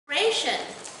inspiration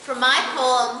for my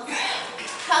poem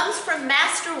comes from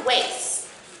Master Wace,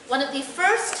 one of the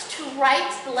first to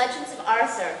write the Legends of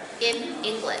Arthur in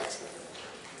England.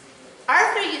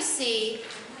 Arthur, you see,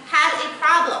 had a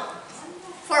problem,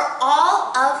 for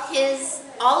all of his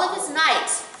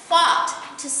knights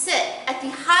fought to sit at the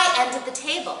high end of the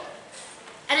table.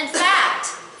 And in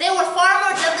fact, they were far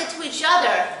more deadly to each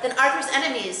other than Arthur's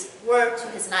enemies were to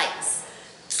his knights.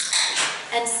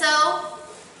 And so,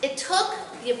 it took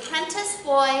the apprentice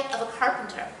boy of a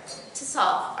carpenter to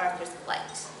solve Arthur's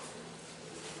plight.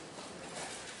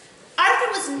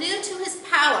 Arthur was new to his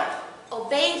power,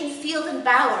 obeyed in field and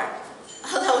bower,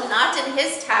 although not in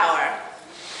his tower.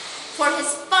 For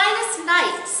his finest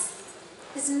knights,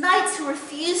 his knights who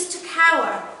refused to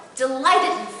cower,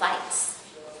 delighted in fights.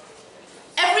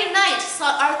 Every knight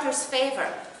sought Arthur's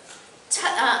favor.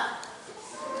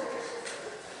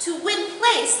 To win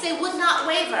place they would not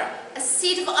waver. A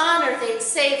seat of honor they'd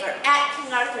savor at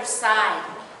King Arthur's side.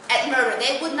 At murder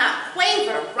they would not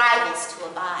quaver, rivals to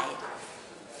abide.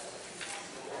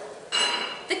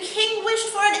 The king wished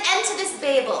for an end to this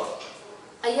babel.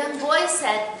 A young boy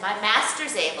said, "My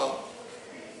master's able,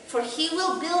 for he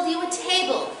will build you a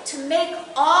table to make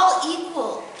all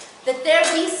equal, that there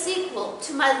be sequel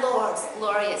to my lord's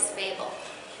glorious fable."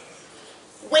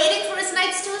 Waiting for his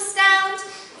knights to astound,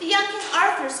 the young King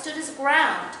Arthur stood his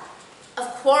ground. Of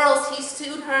quarrels he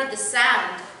soon heard the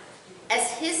sound.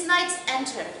 As his knights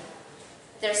entered,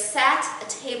 there sat a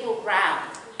table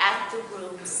round at the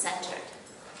room's center.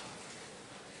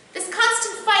 This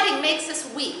constant fighting makes us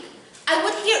weak. I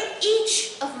would hear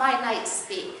each of my knights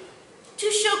speak. To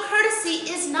show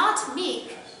courtesy is not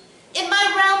meek. In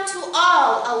my realm to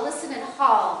all I'll listen and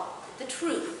haul the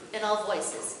truth in all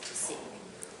voices to seek.